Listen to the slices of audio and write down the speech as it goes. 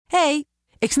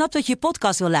Ik snap dat je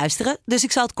podcast wil luisteren, dus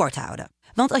ik zal het kort houden.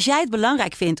 Want als jij het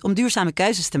belangrijk vindt om duurzame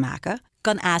keuzes te maken,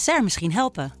 kan ASR misschien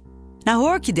helpen. Nou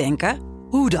hoor ik je denken,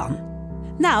 hoe dan?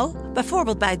 Nou,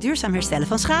 bijvoorbeeld bij het duurzaam herstellen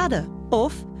van schade.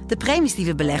 Of de premies die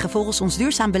we beleggen volgens ons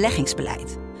duurzaam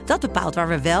beleggingsbeleid. Dat bepaalt waar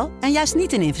we wel en juist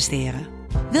niet in investeren.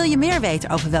 Wil je meer weten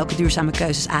over welke duurzame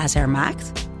keuzes ASR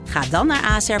maakt? Ga dan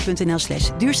naar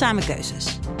asr.nl/duurzame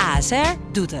keuzes. ASR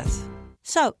doet het.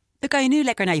 Zo, dan kan je nu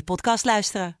lekker naar je podcast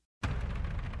luisteren.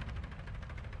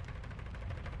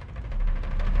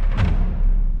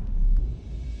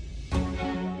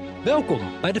 Welkom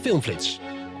bij de Filmflits,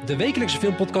 de wekelijkse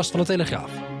filmpodcast van de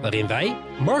Telegraaf, waarin wij,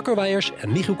 Marco Weijers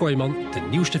en Michiel Kooijman, de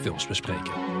nieuwste films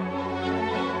bespreken.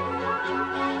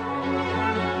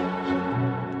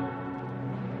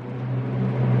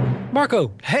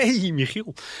 Marco. Hey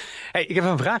Michiel. Hey, ik heb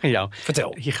een vraag aan jou.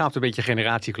 Vertel. Je gaat een beetje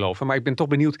generatiekloof, maar ik ben toch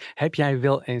benieuwd. Heb jij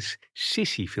wel eens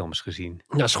Sisi films gezien?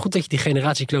 Nou, het is goed dat je die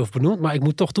generatiekloof benoemt, maar ik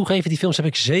moet toch toegeven, die films heb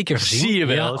ik zeker gezien. Zie je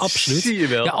wel. Ja, absoluut. Zie je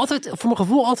wel. Ja, altijd, voor mijn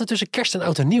gevoel altijd tussen kerst en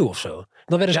oud en nieuw of zo.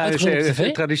 Dan werden ze uitgezonden op tv.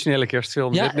 Een traditionele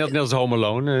kerstfilm, Ja, net als Home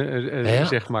Alone,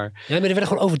 zeg maar. Ja, maar die werden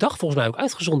gewoon overdag volgens mij ook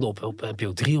uitgezonden op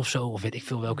NPO 3 of zo, of weet ik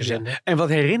veel welke zender. En wat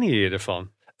herinner je je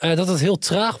ervan? Dat het heel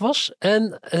traag was.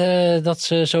 En dat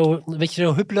ze zo, weet je,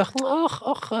 zo huppelig.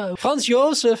 Frans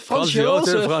Jozef.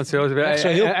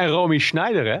 En Romy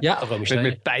Schneider, hè? Ja, Romy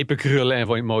Schneider. Met pijpenkrullen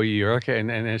en mooie jurken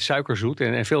en suikerzoet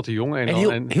en veel te jong.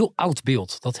 En heel oud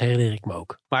beeld, dat herinner ik me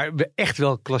ook. Maar echt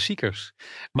wel klassiekers.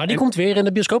 Maar die komt weer in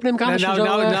de bioscoop, neem ik aan.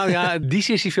 Nou ja, die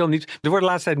Sisi-film niet. Er worden de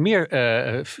laatste tijd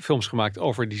meer films gemaakt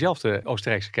over diezelfde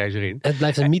Oostenrijkse keizerin. Het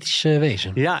blijft een mythisch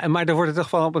wezen. Ja, maar daar wordt er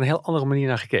toch wel op een heel andere manier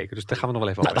naar gekeken. Dus daar gaan we nog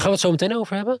wel even over. Daar gaan we het zo meteen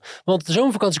over hebben. Want de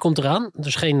zomervakantie komt eraan.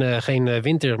 Dus geen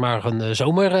winter, maar een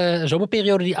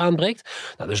zomerperiode die aanbreekt.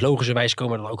 Nou, dus logischerwijs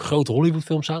komen er dan ook grote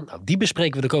Hollywoodfilms aan. Nou, die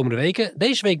bespreken we de komende weken.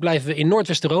 Deze week blijven we in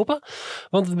Noordwest-Europa.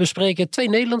 Want we bespreken 2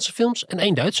 Nederlandse films en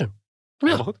 1 Duitse.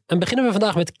 Ja, goed. En beginnen we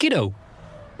vandaag met Kiddo.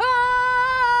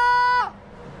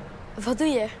 Wat doe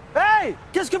je? Hey,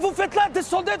 qu'est-ce que vous faites là?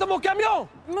 Descendez de mon camion!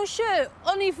 Monsieur,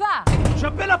 on y va.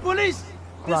 J'appelle la police!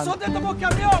 Descendez de mon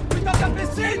camion, putain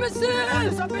d'imbécile! Monsieur!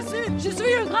 Des imbéciles! Je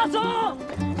suis un garçon!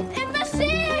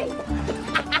 Imbécile!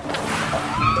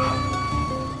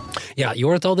 Ja, je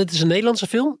hoort het al, dit is een Nederlandse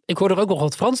film. Ik hoor er ook nog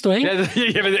wat Frans doorheen. Ja, ik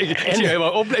zie je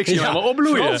helemaal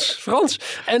opbloeien. Frans.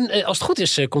 En als het goed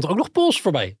is, komt er ook nog Pools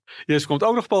voorbij. Ja, er komt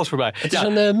ook nog Pools voorbij. Het is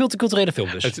een multiculturele film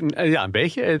dus. Een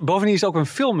beetje. Bovendien is het ook een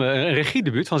film, een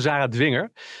regiedebuut van Sarah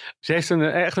Dwinger. Ze heeft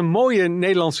echt een mooie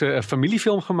Nederlandse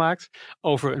familiefilm gemaakt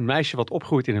over een meisje wat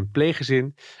opgroeit in een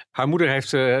pleeggezin. Haar moeder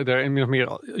heeft er min of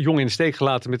meer jong in de steek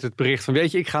gelaten met het bericht van,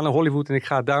 weet je, ik ga naar Hollywood en ik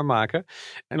ga het daar maken.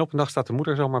 En op een dag staat de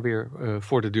moeder zomaar weer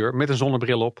voor de deur met een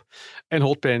zonnebril op en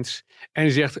hotpants. En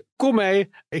die zegt, kom mee.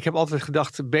 Ik heb altijd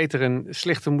gedacht, beter een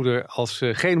slechte moeder als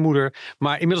geen moeder.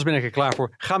 Maar inmiddels ben ik er klaar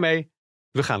voor. Ga mee.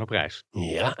 We gaan op reis.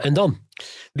 Ja, en dan?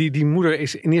 Die moeder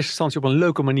is in eerste instantie op een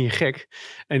leuke manier gek.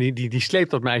 En die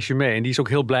sleept dat meisje mee. En die is ook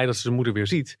heel blij dat ze zijn moeder weer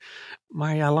ziet.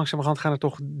 Maar ja, langzamerhand gaan er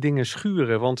toch dingen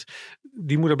schuren. Want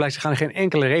die moeder blijkt zich aan geen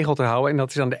enkele regel te houden. En dat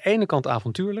is aan de ene kant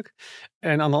avontuurlijk.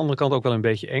 En aan de andere kant ook wel een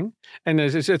beetje eng. En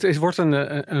het wordt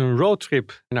een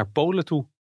roadtrip naar Polen toe.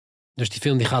 Dus die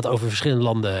film die gaat over verschillende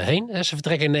landen heen. Ze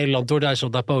vertrekken in Nederland door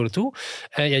Duitsland naar Polen toe.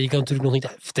 Je kan natuurlijk nog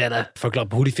niet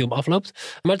verklappen hoe die film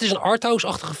afloopt. Maar het is een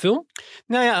arthouse-achtige film.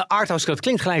 Nou ja, arthouse, dat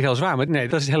klinkt gelijk heel zwaar. Maar nee,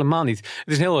 dat is het helemaal niet. Het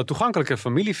is een heel toegankelijke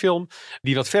familiefilm.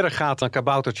 Die wat verder gaat dan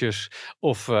kaboutertjes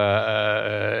of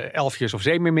elfjes of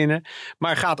zeemeerminnen.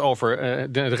 Maar gaat over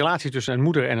de relatie tussen een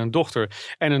moeder en een dochter.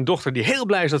 En een dochter die heel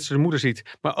blij is dat ze de moeder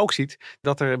ziet. Maar ook ziet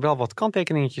dat er wel wat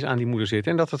kanttekeningetjes aan die moeder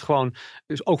zitten. En dat het gewoon,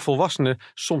 dus ook volwassenen,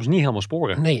 soms niet helemaal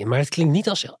sporen. Nee, maar het klinkt niet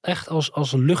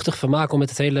als luchtig vermaak om met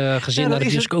het hele gezin naar de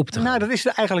bioscoop te gaan. Nou, dat is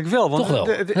het eigenlijk wel. Want toch wel.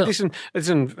 Het is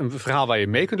een verhaal waar je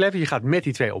mee kunt leven. Je gaat met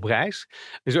die 2 op reis.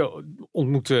 Ze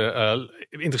ontmoeten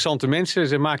interessante mensen.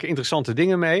 Ze maken interessante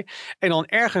dingen mee. En dan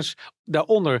ergens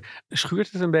daaronder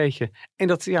schuurt het een beetje. En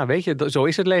dat, ja, weet je, zo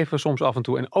is het leven soms af en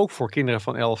toe. En ook voor kinderen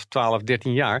van 11, 12,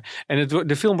 13 jaar. En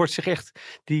de film wordt zich echt,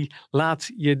 die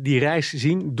laat je die reis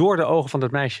zien door de ogen van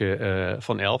dat meisje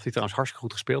van 11. Die trouwens hartstikke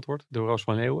goed gespeeld wordt door Roos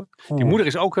van Leeuwen. Die moeder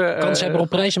is ook... kan ze hebben op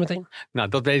prijzen meteen? Nou,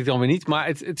 dat weet ik dan weer niet. Maar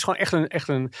het is gewoon echt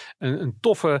een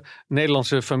toffe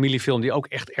Nederlandse familiefilm die ook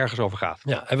echt ergens over gaat.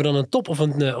 Ja, hebben we dan een top of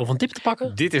een tip te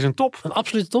pakken? Dit is een top. Een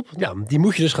absolute top. Ja, die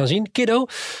moet je dus gaan zien. Kiddo.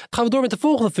 Gaan we door met de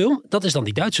volgende film. Dat is dan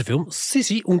die Duitse film.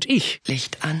 Sisi und ich.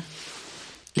 Licht an.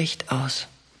 Licht aus.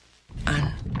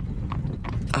 An.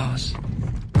 Aus.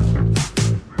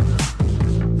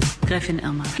 Gräfin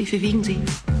Irma, wie viel wiegen Sie?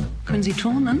 Können Sie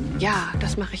turnen? Ja,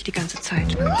 das mache ich die ganze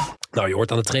Zeit. Nou, je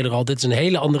hoort aan de trailer al, dit is een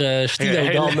hele andere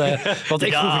stilo dan wat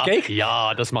ik vroeger keek.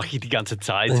 Ja, dat mag je die ganze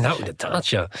tijd. Nou, inderdaad,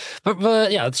 ja. Maar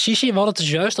het Sisi, we hadden het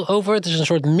dus juist al over. Het is een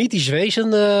soort mythisch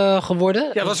wezen geworden.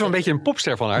 Ja, dat was wel een beetje een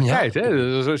popster van haar tijd.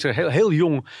 Hè? Ze is heel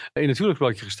jong in het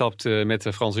huwelijksbootje gestapt met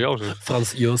Frans Jozef.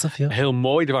 Frans Jozef, ja. Heel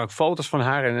mooi, er waren ook foto's van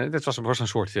haar. En het was een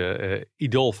soort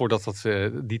idool voordat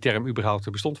die term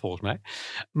überhaupt bestond volgens mij.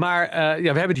 Maar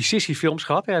we hebben die Sisi-films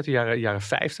gehad uit de jaren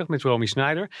 50 met Romy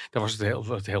Schneider. Daar was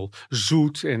het heel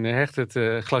zoet en echt het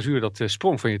glazuur dat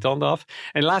sprong van je tanden af.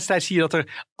 En de laatste tijd zie je dat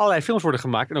er allerlei films worden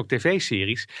gemaakt en ook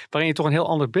tv-series waarin je toch een heel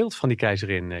ander beeld van die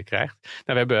keizerin krijgt.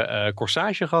 Nou, we hebben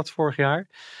Corsage gehad vorig jaar.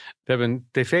 We hebben een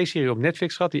tv-serie op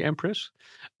Netflix gehad, die Empress.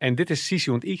 En dit is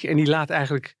Sisi und ich. En die laat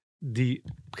eigenlijk die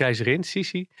keizerin,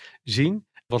 Sisi, zien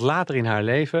wat later in haar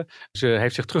leven. Ze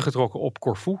heeft zich teruggetrokken op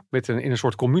Corfu in een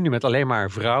soort commune met alleen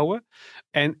maar vrouwen.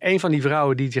 En een van die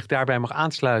vrouwen die zich daarbij mag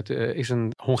aansluiten is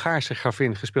een Hongaarse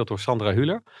gravin gespeeld door Sandra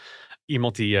Hüller.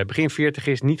 Iemand die begin 40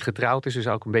 is, niet getrouwd is, dus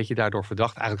ook een beetje daardoor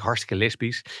verdacht. Eigenlijk hartstikke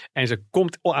lesbisch. En ze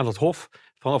komt aan het hof,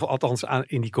 althans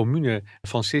in die commune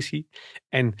van Sisi.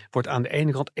 En wordt aan de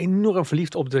ene kant enorm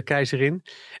verliefd op de keizerin.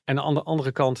 En aan de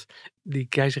andere kant, die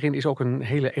keizerin is ook een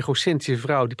hele egocentrische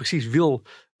vrouw die precies wil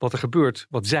wat er gebeurt,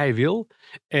 wat zij wil.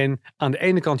 En aan de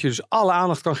ene kant je dus alle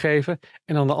aandacht kan geven.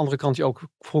 En aan de andere kant je ook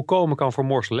volkomen kan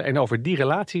vermorzelen. En over die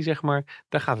relatie, zeg maar,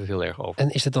 daar gaat het heel erg over. En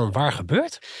is het dan waar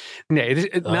gebeurd? Nee, het is,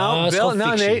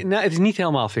 het is niet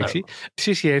helemaal fictie.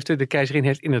 Sisi de keizerin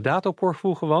heeft inderdaad op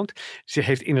Corfu gewoond. Ze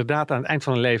heeft inderdaad aan het eind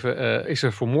van haar leven is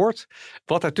ze vermoord.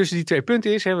 Wat er tussen die twee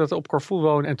punten is, dat op Corfu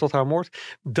wonen en tot haar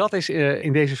moord, dat is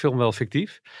in deze film wel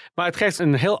fictief. Maar het geeft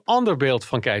een heel ander beeld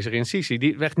van keizerin Sisi,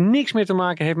 die echt niks meer te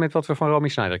maken heeft met wat we van Romy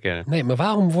Schneider kennen. Nee, maar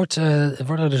waarom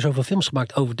worden er zoveel films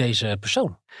gemaakt over deze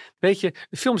persoon? Weet je,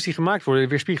 de films die gemaakt worden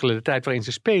weerspiegelen de tijd waarin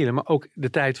ze spelen, maar ook de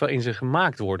tijd waarin ze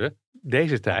gemaakt worden.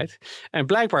 Deze tijd. En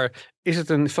blijkbaar is het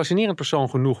een fascinerend persoon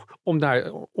genoeg om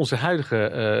daar onze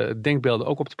huidige denkbeelden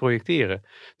ook op te projecteren.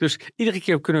 Dus iedere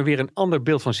keer kunnen we weer een ander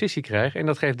beeld van Sisi krijgen. En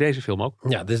dat geeft deze film ook.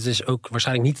 Ja, dit is ook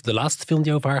waarschijnlijk niet de laatste film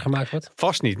die over haar gemaakt wordt.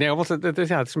 Vast niet. Nee, want het is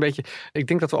een beetje. Ik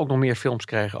denk dat we ook nog meer films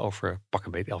krijgen over pak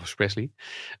een beetje Elvis Presley.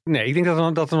 Nee, ik denk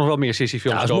dat er nog wel meer Sisi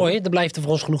films komen. Dat is mooi. Dan blijft er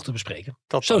voor ons genoeg te bespreken.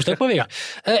 Zo is het ook maar weer.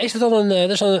 Ja. Is het dan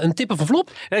een tip of een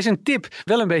flop? Dat is een tip.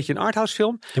 Wel een beetje een arthouse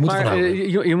film. Je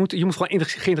moet gewoon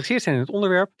geïnteresseerd zijn in het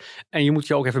onderwerp. En je moet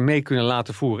je ook even mee kunnen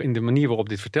laten voeren in de manier waarop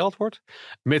dit verteld wordt.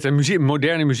 Met een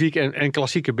moderne muziek en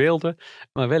klassieke beelden.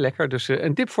 Maar wel lekker. Dus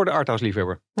een tip voor de arthouse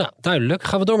liefhebber. Nou, duidelijk.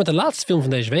 Gaan we door met de laatste film van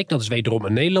deze week. Dat is wederom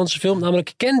een Nederlandse film.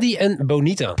 Namelijk Candy en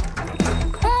Bonita.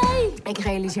 Ik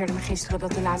realiseerde me gisteren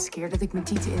dat de laatste keer dat ik mijn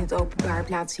tieten in het openbaar heb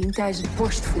laten zien tijdens het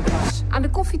borstvoeden was. Aan de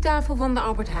koffietafel van de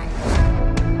Albert Heijn.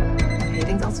 Je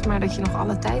denkt altijd maar dat je nog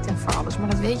alle tijd hebt voor alles, maar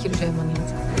dat weet je dus helemaal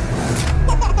niet.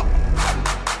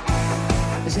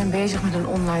 We zijn bezig met een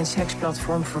online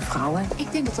seksplatform voor vrouwen.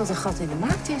 Ik denk dat dat een gat in de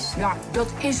markt is. Ja,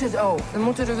 dat is het ook. We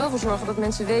moeten er wel voor zorgen dat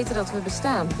mensen weten dat we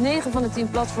bestaan. 9 van de 10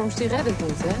 platforms die redden het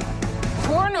niet, hè?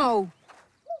 Porno!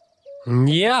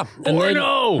 Ja,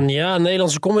 een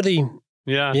Nederlandse comedy.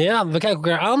 Ja. Ja, we kijken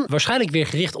elkaar aan. Waarschijnlijk weer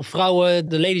gericht op vrouwen.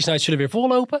 De ladies night zullen weer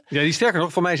vollopen. Ja, die sterker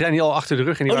nog, voor mij zijn die al achter de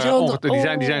rug. En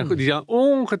die zijn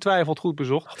ongetwijfeld goed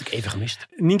bezocht. Had ik even gemist.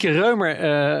 Nienke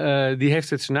Reumer, die heeft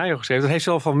het scenario geschreven. Dat heeft ze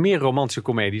wel van meer romantische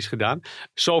comedies gedaan.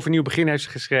 Zo een nieuw begin heeft ze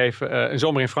geschreven. Een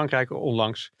zomer in Frankrijk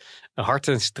onlangs. Hart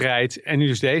en strijd. En nu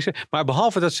dus deze. Maar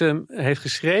behalve dat ze hem heeft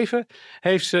geschreven,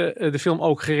 heeft ze de film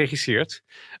ook geregisseerd.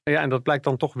 Ja, en dat blijkt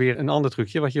dan toch weer een ander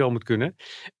trucje wat je wel moet kunnen.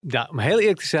 Nou, om heel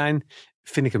eerlijk te zijn,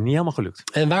 vind ik hem niet helemaal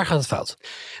gelukt. En waar gaat het fout?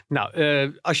 Nou,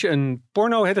 als je een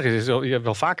porno hebt, je hebt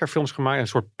wel vaker films gemaakt, een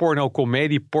soort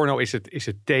porno-comedie. Porno is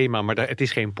het thema, maar het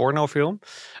is geen pornofilm.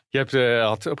 Je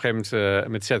had op een gegeven moment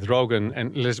met Seth Rogen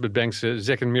en Elizabeth Banks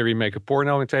Zack and Miri Make a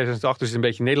Porno in 2008. Dus een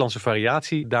beetje een Nederlandse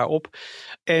variatie daarop.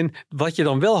 En wat je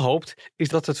dan wel hoopt, is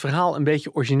dat het verhaal een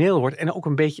beetje origineel wordt en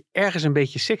ook ergens een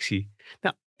beetje sexy.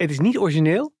 Nou, het is niet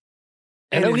origineel.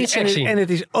 En ook niet sexy. En het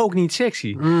is ook niet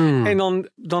sexy. En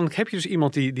dan heb je dus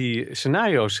iemand die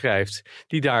scenario's schrijft,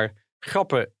 die daar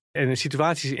grappen en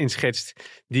situaties in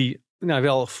schetst die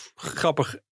wel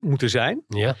grappig moeten zijn.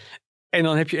 Ja. En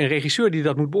dan heb je een regisseur die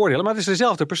dat moet beoordelen. Maar het is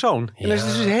dezelfde persoon. Ja. En het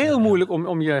is dus heel moeilijk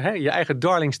om je eigen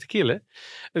darlings te killen.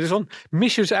 Dus dan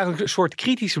mis je dus eigenlijk een soort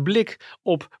kritische blik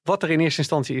op wat er in eerste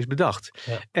instantie is bedacht.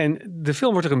 Ja. En de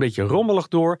film wordt er een beetje rommelig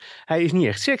door. Hij is niet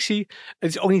echt sexy. Het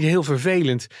is ook niet heel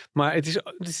vervelend. Maar het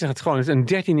is gewoon een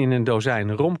 13 in een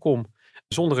dozijn romcom.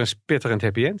 Zonder een spetterend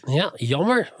happy end. Ja,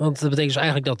 jammer. Want dat betekent dus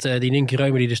eigenlijk dat die Nienke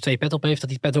Reumer die dus 2 pet op heeft, dat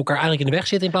die pet elkaar eigenlijk in de weg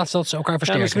zit in plaats dat ze elkaar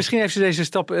versterken. Ja, misschien heeft ze deze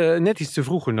stap net iets te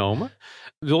vroeg genomen.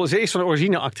 Ik bedoel, ze is van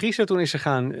origine actrice. Toen is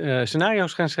ze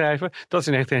scenario's gaan schrijven. Dat is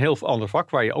echt een heel ander vak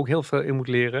waar je ook heel veel in moet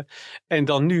leren. En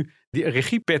dan nu die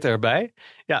regiepet erbij.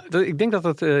 Ja, ik denk dat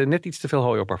het net iets te veel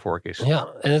hooi op haar vork is.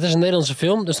 Ja, en het is een Nederlandse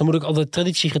film, dus dan moet ik altijd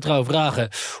traditiegetrouw vragen.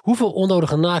 Hoeveel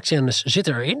onnodige naaktscènes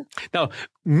zitten erin? Nou,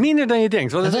 minder dan je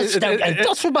denkt. Want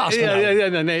dat verbaast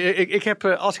me. Nee. Ik heb,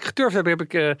 als ik geturfd heb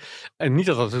ik... en niet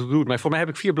dat dat het doet, maar voor mij heb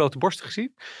ik 4 blote borsten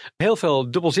gezien. Heel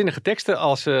veel dubbelzinnige teksten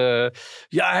als... hij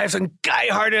heeft een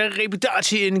keiharde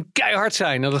reputatie in keihard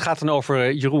zijn. Nou, dat gaat dan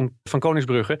over Jeroen van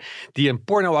Koningsbrugge, die een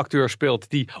pornoacteur speelt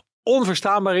die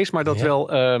onverstaanbaar is, maar dat wel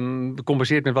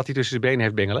compenseert met wat hij tussen zijn benen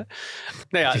heeft bengelen.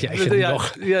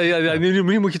 Nou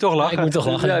nu moet je toch lachen. Ja, ik moet toch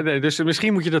lachen. Ja, nee, dus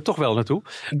misschien moet je er toch wel naartoe.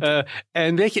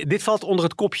 En weet je, dit valt onder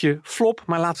het kopje flop,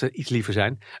 maar laten we iets liever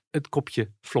zijn. Het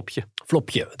kopje flopje.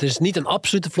 Flopje. Het is niet een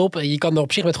absolute flop. Je kan er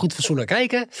op zich met goed fatsoen naar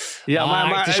kijken. Ja,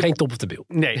 maar het is geen top of the bill.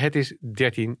 Nee, het is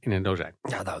 13 in een dozijn.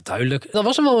 Ja, nou duidelijk. Dat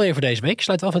was hem wel weer voor deze week. Ik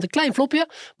sluit af met een klein flopje,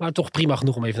 maar toch prima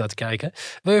genoeg om even naar te kijken.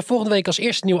 Wil je volgende week als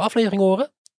eerste nieuwe aflevering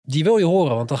horen? Die wil je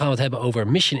horen, want dan gaan we het hebben over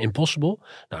Mission Impossible.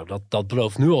 Nou, dat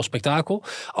belooft nu al spektakel.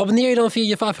 Abonneer je dan via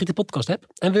je favoriete podcast app.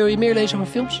 En wil je meer lezen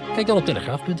over films? Kijk dan op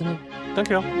telegraaf.nl.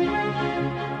 Dankjewel.